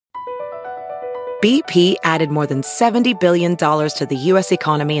BP added more than $70 billion to the U.S.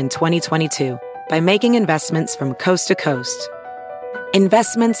 economy in 2022 by making investments from coast to coast.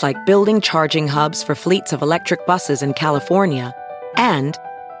 Investments like building charging hubs for fleets of electric buses in California and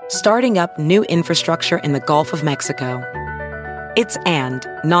starting up new infrastructure in the Gulf of Mexico. It's and,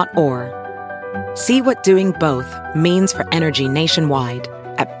 not or. See what doing both means for energy nationwide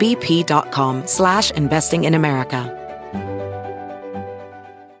at bp.com/investing in America.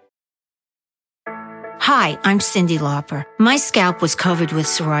 Hi, I'm Cyndi Lauper. My scalp was covered with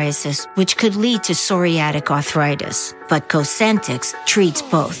psoriasis, which could lead to psoriatic arthritis, but Cosentyx treats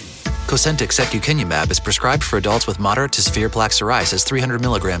both. Cosentyx secukinumab is prescribed for adults with moderate to severe plaque psoriasis 300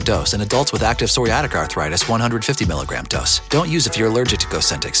 milligram dose and adults with active psoriatic arthritis 150 milligram dose. Don't use if you're allergic to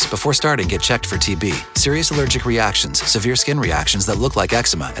Cosentyx. Before starting, get checked for TB. Serious allergic reactions, severe skin reactions that look like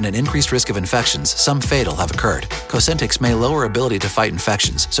eczema, and an increased risk of infections, some fatal, have occurred. Cosentyx may lower ability to fight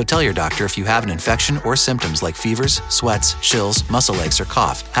infections, so tell your doctor if you have an infection or symptoms like fevers, sweats, chills, muscle aches, or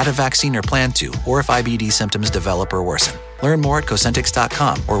cough, had a vaccine or plan to, or if IBD symptoms develop or worsen. Learn more at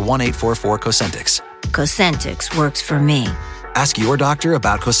Cosentyx.com or 1-844-COSENTYX. Cosentyx works for me. Ask your doctor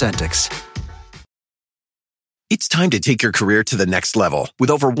about Cosentyx. It's time to take your career to the next level. With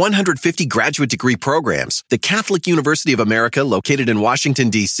over 150 graduate degree programs, the Catholic University of America, located in Washington,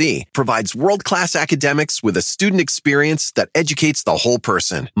 D.C., provides world-class academics with a student experience that educates the whole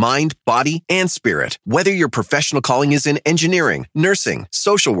person, mind, body, and spirit. Whether your professional calling is in engineering, nursing,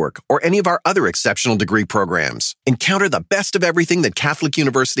 social work, or any of our other exceptional degree programs, encounter the best of everything that Catholic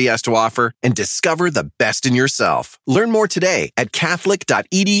University has to offer and discover the best in yourself. Learn more today at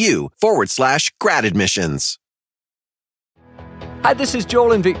catholic.edu/grad admissions. Hi, this is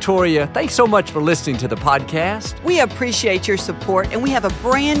Joel and Victoria. Thanks so much for listening to the podcast. We appreciate your support, and we have a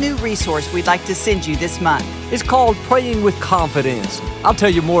brand new resource we'd like to send you this month. It's called Praying with Confidence. I'll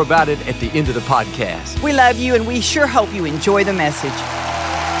tell you more about it at the end of the podcast. We love you, and we sure hope you enjoy the message.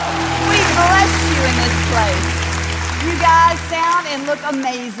 We bless you in this place. You guys sound and look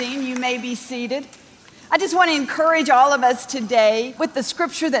amazing. You may be seated. I just want to encourage all of us today with the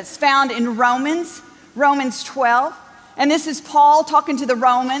scripture that's found in Romans 12. And this is Paul talking to the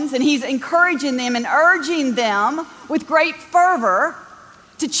Romans, and he's encouraging them and urging them with great fervor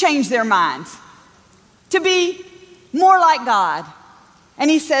to change their minds, to be more like God.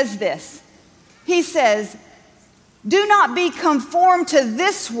 And he says this. He says, "Do not be conformed to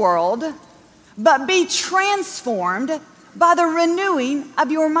this world, but be transformed by the renewing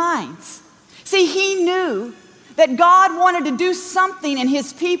of your minds." See, he knew that God wanted to do something in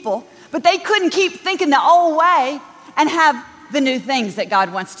his people, but they couldn't keep thinking the old way and have the new things that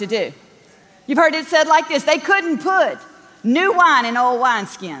God wants to do. You've heard it said like this: they couldn't put new wine in old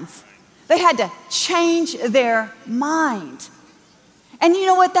wineskins. They had to change their mind. And you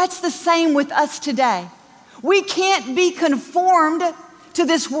know what? That's the same with us today. We can't be conformed to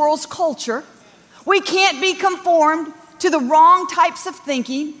this world's culture. We can't be conformed to the wrong types of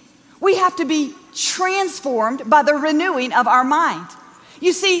thinking. We have to be transformed by the renewing of our mind.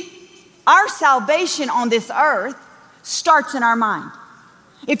 You see, our salvation on this earth starts in our mind.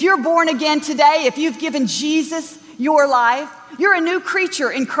 If you're born again today, if you've given Jesus your life, you're a new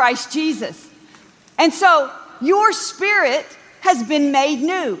creature in Christ Jesus. And so your spirit has been made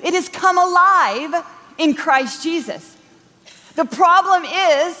new. It has come alive in Christ Jesus. The problem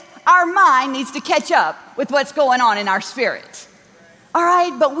is our mind needs to catch up with what's going on in our spirit. All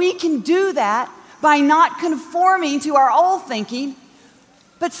right, but we can do that by not conforming to our old thinking,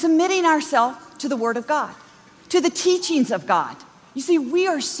 but submitting ourselves to the Word of God, to the teachings of God. You see, we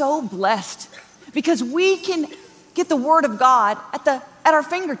are so blessed because we can get the Word of God at our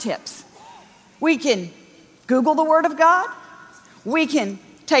fingertips. We can Google the Word of God. We can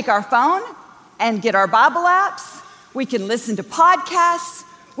take our phone and get our Bible apps. We can listen to podcasts.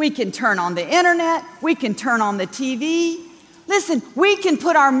 We can turn on the internet. We can turn on the TV. Listen, we can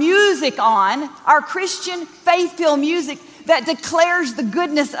put our music on, our Christian faith-filled music that declares the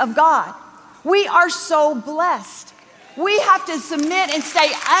goodness of God. We are so blessed. We have to submit and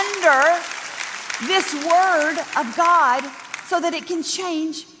stay under this word of God so that it can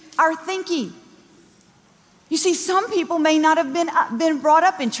change our thinking. You see, some people may not have been brought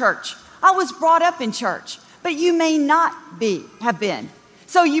up in church. I was brought up in church, but you may not have been.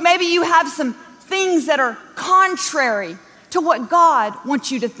 So maybe you have some things that are contrary to what God wants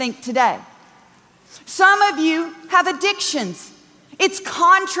you to think today. Some of you have addictions. It's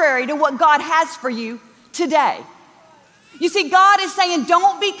contrary to what God has for you today. You see, God is saying,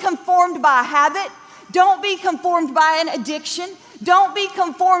 don't be conformed by a habit. Don't be conformed by an addiction. Don't be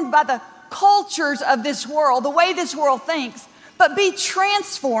conformed by the cultures of this world, the way this world thinks, but be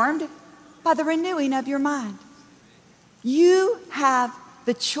transformed by the renewing of your mind. You have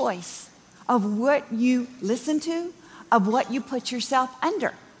the choice of what you listen to, of what you put yourself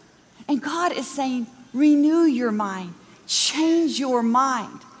under. And God is saying, renew your mind, change your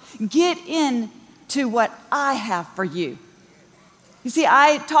mind, get into what I have for you. You see,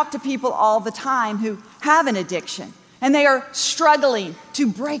 I talk to people all the time who have an addiction, and they are struggling to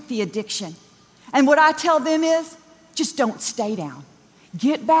break the addiction. And what I tell them is, just don't stay down.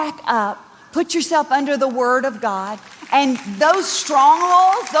 Get back up, put yourself under the Word of God, and those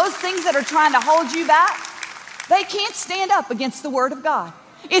strongholds, those things that are trying to hold you back, they can't stand up against the Word of God.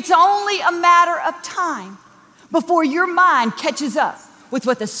 It's only a matter of time before your mind catches up with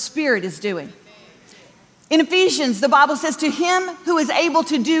what the Spirit is doing. In Ephesians, the Bible says, to him who is able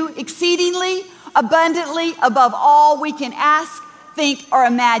to do exceedingly abundantly above all we can ask, think, or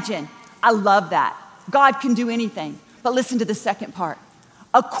imagine. I love that. God can do anything. But listen to the second part.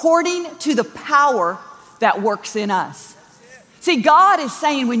 According to the power that works in us. See, God is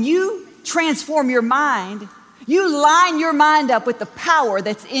saying when you transform your mind, you line your mind up with the power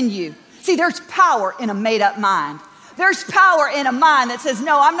that's in you. See, there's power in a made-up mind. There's power in a mind that says,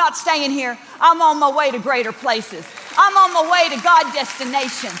 no, I'm not staying here. I'm on my way to greater places. I'm on my way to God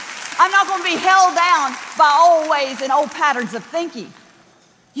destinations. I'm not going to be held down by old ways and old patterns of thinking.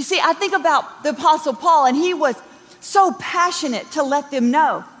 You see, I think about the Apostle Paul, and he was so passionate to let them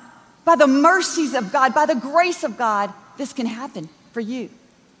know, by the mercies of God, by the grace of God, this can happen for you.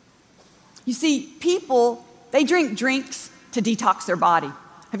 You see, people, they drink drinks to detox their body.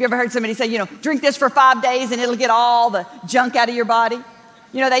 Have you ever heard somebody say, drink this for 5 days and it'll get all the junk out of your body?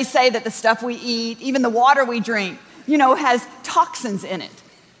 They say that the stuff we eat, even the water we drink, has toxins in it.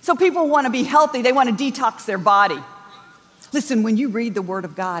 So people want to be healthy. They want to detox their body. Listen, when you read the Word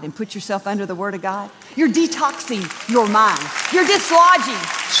of God and put yourself under the Word of God, you're detoxing your mind. You're dislodging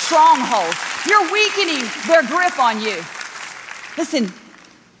strongholds. You're weakening their grip on you. Listen,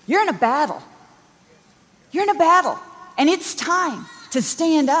 you're in a battle. You're in a battle, and it's time to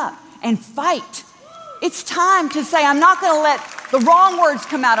stand up and fight. It's time to say, I'm not going to let the wrong words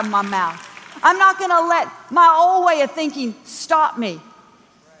come out of my mouth. I'm not going to let my old way of thinking stop me.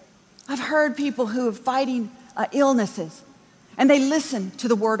 I've heard people who are fighting illnesses, and they listen to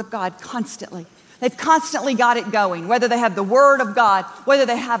the Word of God constantly. They've constantly got it going, whether they have the Word of God, whether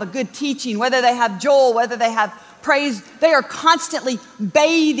they have a good teaching, whether they have Joel, whether they have praise. They are constantly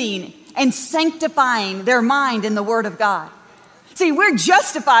bathing and sanctifying their mind in the Word of God. See, we're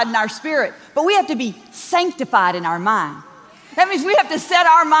justified in our spirit, but we have to be sanctified in our mind. That means we have to set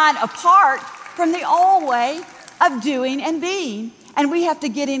our mind apart from the old way of doing and being, and we have to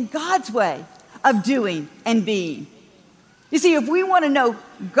get in God's way of doing and being. You see, if we want to know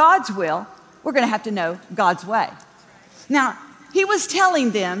God's will, we're going to have to know God's way. Now, he was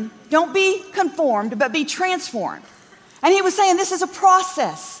telling them, don't be conformed, but be transformed. And he was saying this is a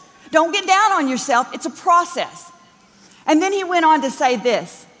process. Don't get down on yourself. It's a process. And then he went on to say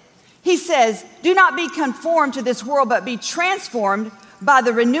this. He says, do not be conformed to this world, but be transformed by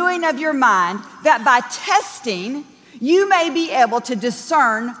the renewing of your mind, that by testing, you may be able to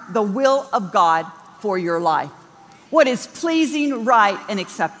discern the will of God for your life. What is pleasing, right, and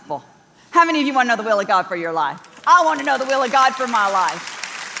acceptable. How many of you want to know the will of God for your life? I want to know the will of God for my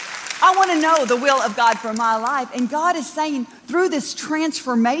life. I want to know the will of God for my life. And God is saying through this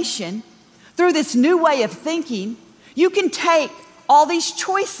transformation, through this new way of thinking, you can take all these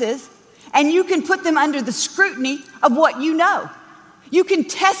choices and you can put them under the scrutiny of what you know. You can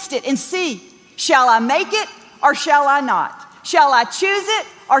test it and see, shall I make it or shall I not? Shall I choose it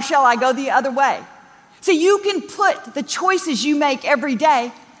or shall I go the other way? See, you can put the choices you make every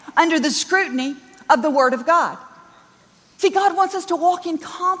day under the scrutiny of the Word of God. See, God wants us to walk in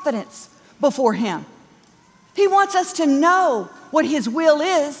confidence before Him. He wants us to know what His will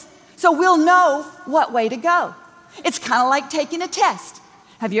is, so we'll know what way to go. It's kind of like taking a test.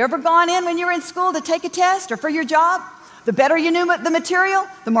 Have you ever gone in when you were in school to take a test or for your job? The better you knew the material,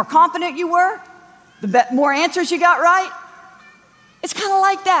 the more confident you were, the more answers you got right. It's kind of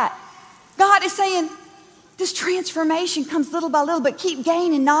like that. God is saying, this transformation comes little by little, but keep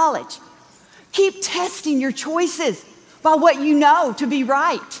gaining knowledge. Keep testing your choices by what you know to be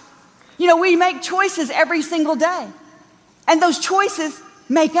right. We make choices every single day, and those choices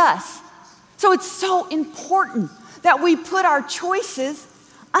make us. So it's so important that we put our choices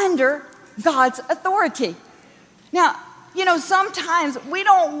under God's authority. Now, sometimes we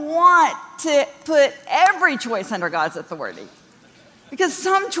don't want to put every choice under God's authority because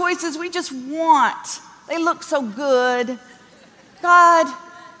some choices we just want. They look so good. God,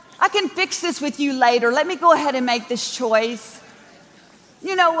 I can fix this with you later. Let me go ahead and make this choice.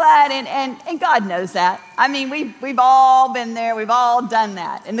 You know what? And God knows that. I mean, we've all been there. We've all done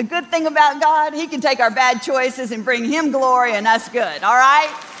that. And the good thing about God, he can take our bad choices and bring him glory and us good, all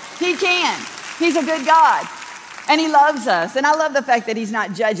right? He can. He's a good God. And he loves us. And I love the fact that he's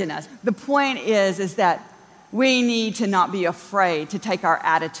not judging us. The point is that we need to not be afraid to take our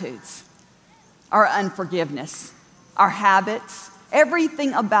attitudes, our unforgiveness, our habits,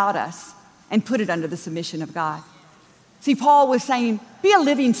 everything about us, and put it under the submission of God. See, Paul was saying, be a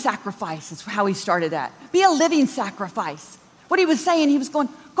living sacrifice, is how he started that. Be a living sacrifice. What he was saying, he was going,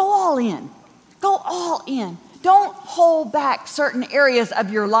 go all in. Go all in. Don't hold back certain areas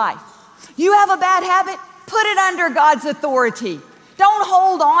of your life. You have a bad habit, put it under God's authority. Don't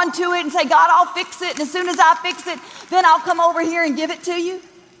hold on to it and say, God, I'll fix it. And as soon as I fix it, then I'll come over here and give it to you.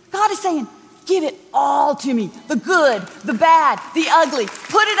 God is saying, give it all to me. The good, the bad, the ugly.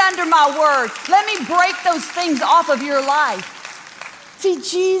 Put it under my word. Let me break those things off of your life. See,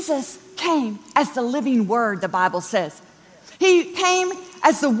 Jesus came as the living word, the Bible says. He came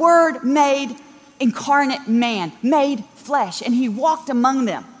as the word made incarnate man, made flesh, and he walked among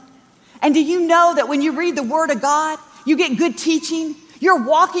them. And do you know that when you read the word of God, you get good teaching? You're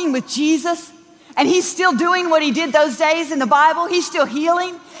walking with Jesus, and he's still doing what he did those days in the Bible. He's still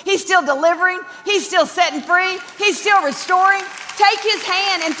healing. He's still delivering. He's still setting free. He's still restoring. Take his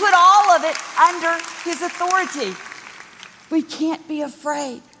hand and put all of it under his authority. We can't be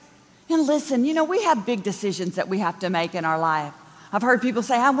afraid. And listen, you know, we have big decisions that we have to make in our life. I've heard people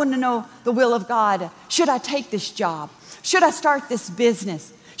say, I want to know the will of God. Should I take this job? Should I start this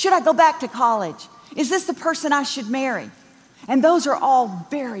business? Should I go back to college? Is this the person I should marry? And those are all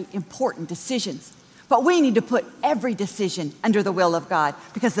very important decisions. But we need to put every decision under the will of God,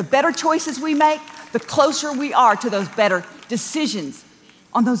 because the better choices we make, the closer we are to those better decisions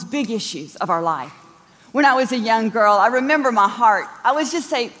on those big issues of our life. When I was a young girl, I remember my heart. I would just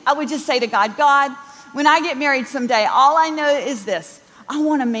say to God, God, when I get married someday, all I know is this. I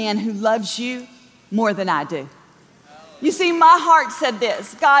want a man who loves you more than I do. You see, my heart said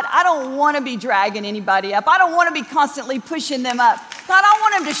this, God, I don't want to be dragging anybody up. I don't want to be constantly pushing them up. God, I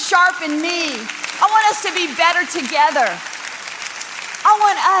want them to sharpen me. I want us to be better together. I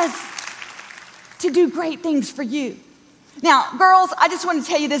want us to do great things for you. Now, girls, I just want to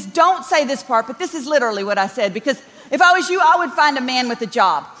tell you this. Don't say this part, but this is literally what I said, because if I was you, I would find a man with a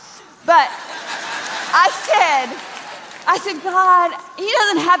job. But I said, God, he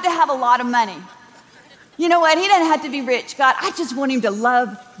doesn't have to have a lot of money. You know what? He doesn't have to be rich. God, I just want him to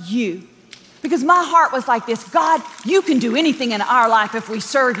love you. Because my heart was like this. God, you can do anything in our life if we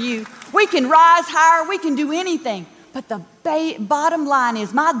serve you. We can rise higher. We can do anything. But the bottom line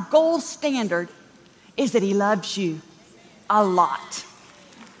is, my gold standard is that he loves you a lot.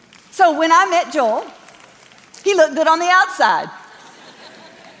 So when I met Joel, he looked good on the outside.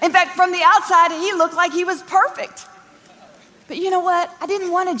 In fact, from the outside, he looked like he was perfect. But you know what? I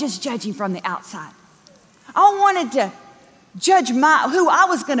didn't want to just judge him from the outside. I wanted to judge who I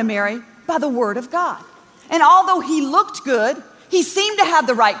was going to marry by the word of God. And although he looked good, he seemed to have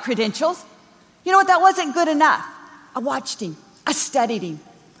the right credentials. You know what? That wasn't good enough. I watched him. I studied him.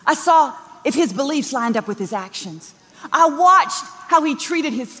 I saw if his beliefs lined up with his actions. I watched how he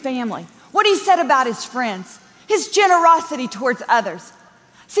treated his family, what he said about his friends, his generosity towards others.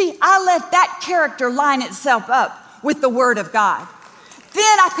 See, I let that character line itself up with the word of God.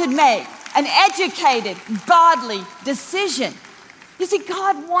 Then I could make an educated, godly decision. You see,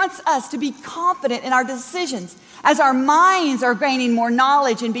 God wants us to be confident in our decisions. As our minds are gaining more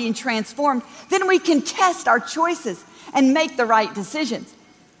knowledge and being transformed, then we can test our choices and make the right decisions.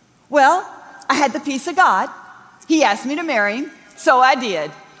 Well, I had the peace of God. He asked me to marry him, so I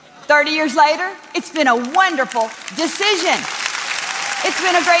did. 30 years later, it's been a wonderful decision. It's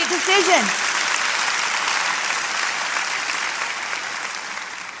been a great decision.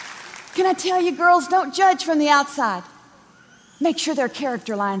 Can I tell you, girls, don't judge from the outside. Make sure their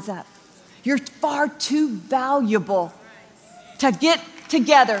character lines up. You're far too valuable to get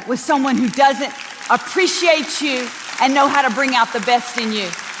together with someone who doesn't appreciate you and know how to bring out the best in you,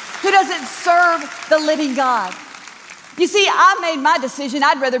 who doesn't serve the living God. You see, I made my decision.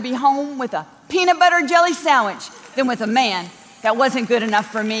 I'd rather be home with a peanut butter and jelly sandwich than with a man that wasn't good enough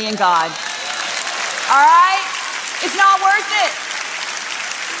for me and God. All right? It's not worth it.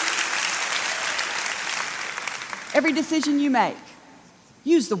 Every decision you make,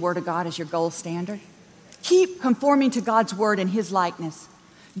 use the word of God as your gold standard. Keep conforming to God's word and his likeness.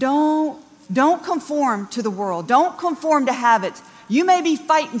 Don't conform to the world. Don't conform to habits. You may be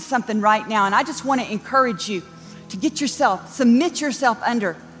fighting something right now, and I just want to encourage you to submit yourself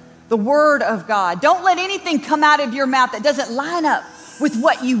under the word of God. Don't let anything come out of your mouth that doesn't line up with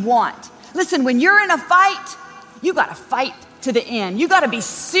what you want. Listen, when you're in a fight, you got to fight to the end. You got to be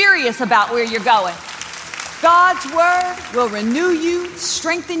serious about where you're going. God's word will renew you,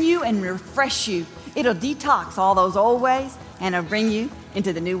 strengthen you, and refresh you. It'll detox all those old ways, and it'll bring you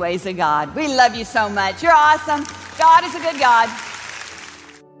into the new ways of God. We love you so much. You're awesome. God is a good God.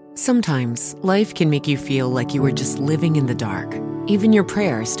 Sometimes life can make you feel like you are just living in the dark. Even your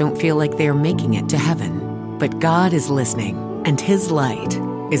prayers don't feel like they are making it to heaven. But God is listening, and His light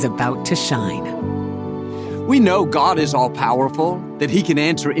is about to shine. We know God is all-powerful, that He can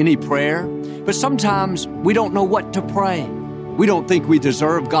answer any prayer, but sometimes we don't know what to pray. We don't think we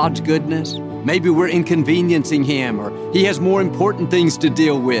deserve God's goodness. Maybe we're inconveniencing Him, or He has more important things to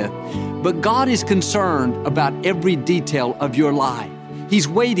deal with. But God is concerned about every detail of your life. He's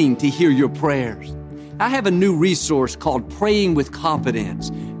waiting to hear your prayers. I have a new resource called Praying with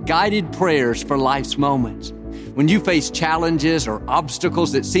Confidence, Guided Prayers for Life's Moments. When you face challenges or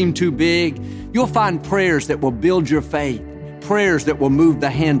obstacles that seem too big, you'll find prayers that will build your faith, prayers that will move the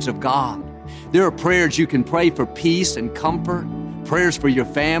hands of God. There are prayers you can pray for peace and comfort, prayers for your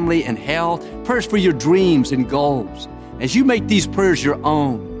family and health, prayers for your dreams and goals. As you make these prayers your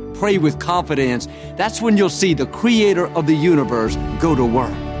own, pray with confidence, that's when you'll see the Creator of the universe go to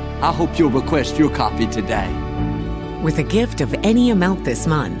work. I hope you'll request your copy today. With a gift of any amount this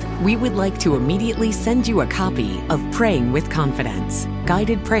month, we would like to immediately send you a copy of Praying with Confidence,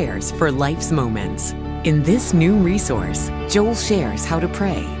 Guided Prayers for Life's Moments. In this new resource, Joel shares how to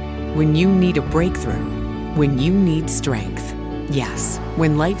pray when you need a breakthrough, when you need strength. Yes,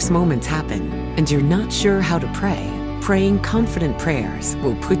 when life's moments happen and you're not sure how to pray, praying confident prayers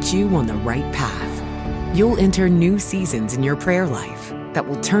will put you on the right path. You'll enter new seasons in your prayer life that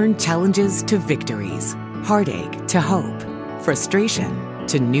will turn challenges to victories, heartache to hope, frustration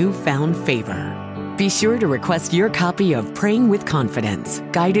to newfound favor. Be sure to request your copy of Praying with Confidence,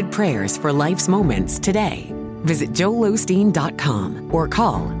 Guided Prayers for Life's Moments today. Visit joelosteen.com or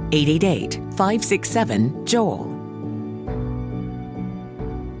call 888-567-JOEL.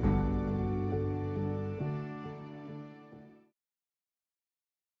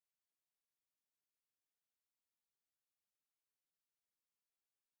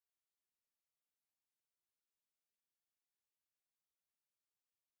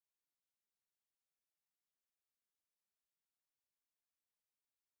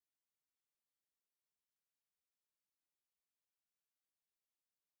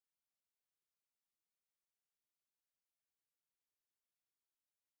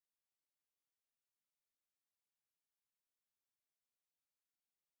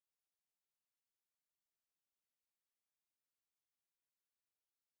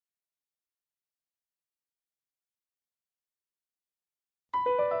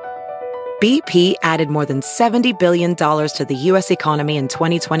 BP added more than $70 billion to the U.S. economy in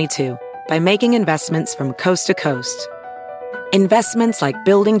 2022 by making investments from coast to coast. Investments like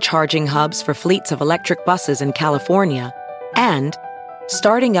building charging hubs for fleets of electric buses in California and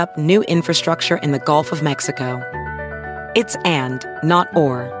starting up new infrastructure in the Gulf of Mexico. It's and, not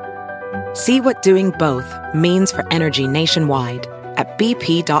or. See what doing both means for energy nationwide at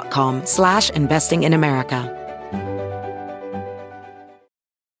bp.com/investing in America.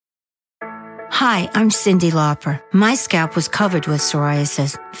 Hi, I'm Cyndi Lauper. My scalp was covered with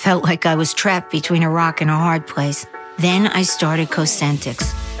psoriasis. Felt like I was trapped between a rock and a hard place. Then I started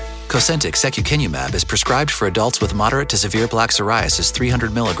Cosentyx. Cosentyx secukinumab is prescribed for adults with moderate to severe plaque psoriasis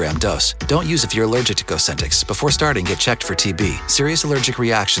 300 milligram dose. Don't use if you're allergic to Cosentyx. Before starting, get checked for TB, serious allergic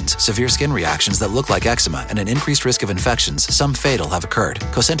reactions, severe skin reactions that look like eczema, and an increased risk of infections, some fatal, have occurred.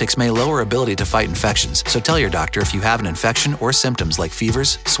 Cosentyx may lower ability to fight infections, so tell your doctor if you have an infection or symptoms like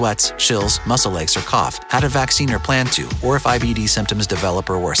fevers, sweats, chills, muscle aches, or cough, had a vaccine or plan to, or if IBD symptoms develop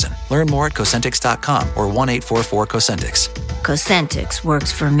or worsen. Learn more at Cosentyx.com or 1-844-COSENTYX. Cosentyx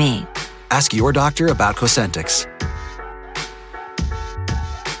works for me. Ask your doctor about Cosentyx.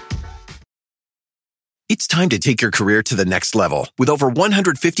 It's time to take your career to the next level. With over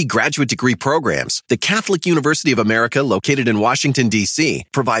 150 graduate degree programs, the Catholic University of America, located in Washington, D.C.,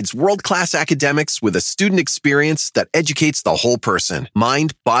 provides world-class academics with a student experience that educates the whole person,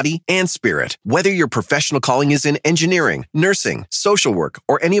 mind, body, and spirit. Whether your professional calling is in engineering, nursing, social work,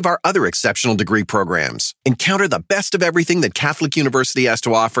 or any of our other exceptional degree programs, encounter the best of everything that Catholic University has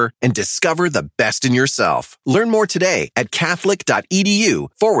to offer and discover the best in yourself. Learn more today at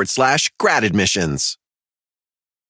catholic.edu/grad admissions.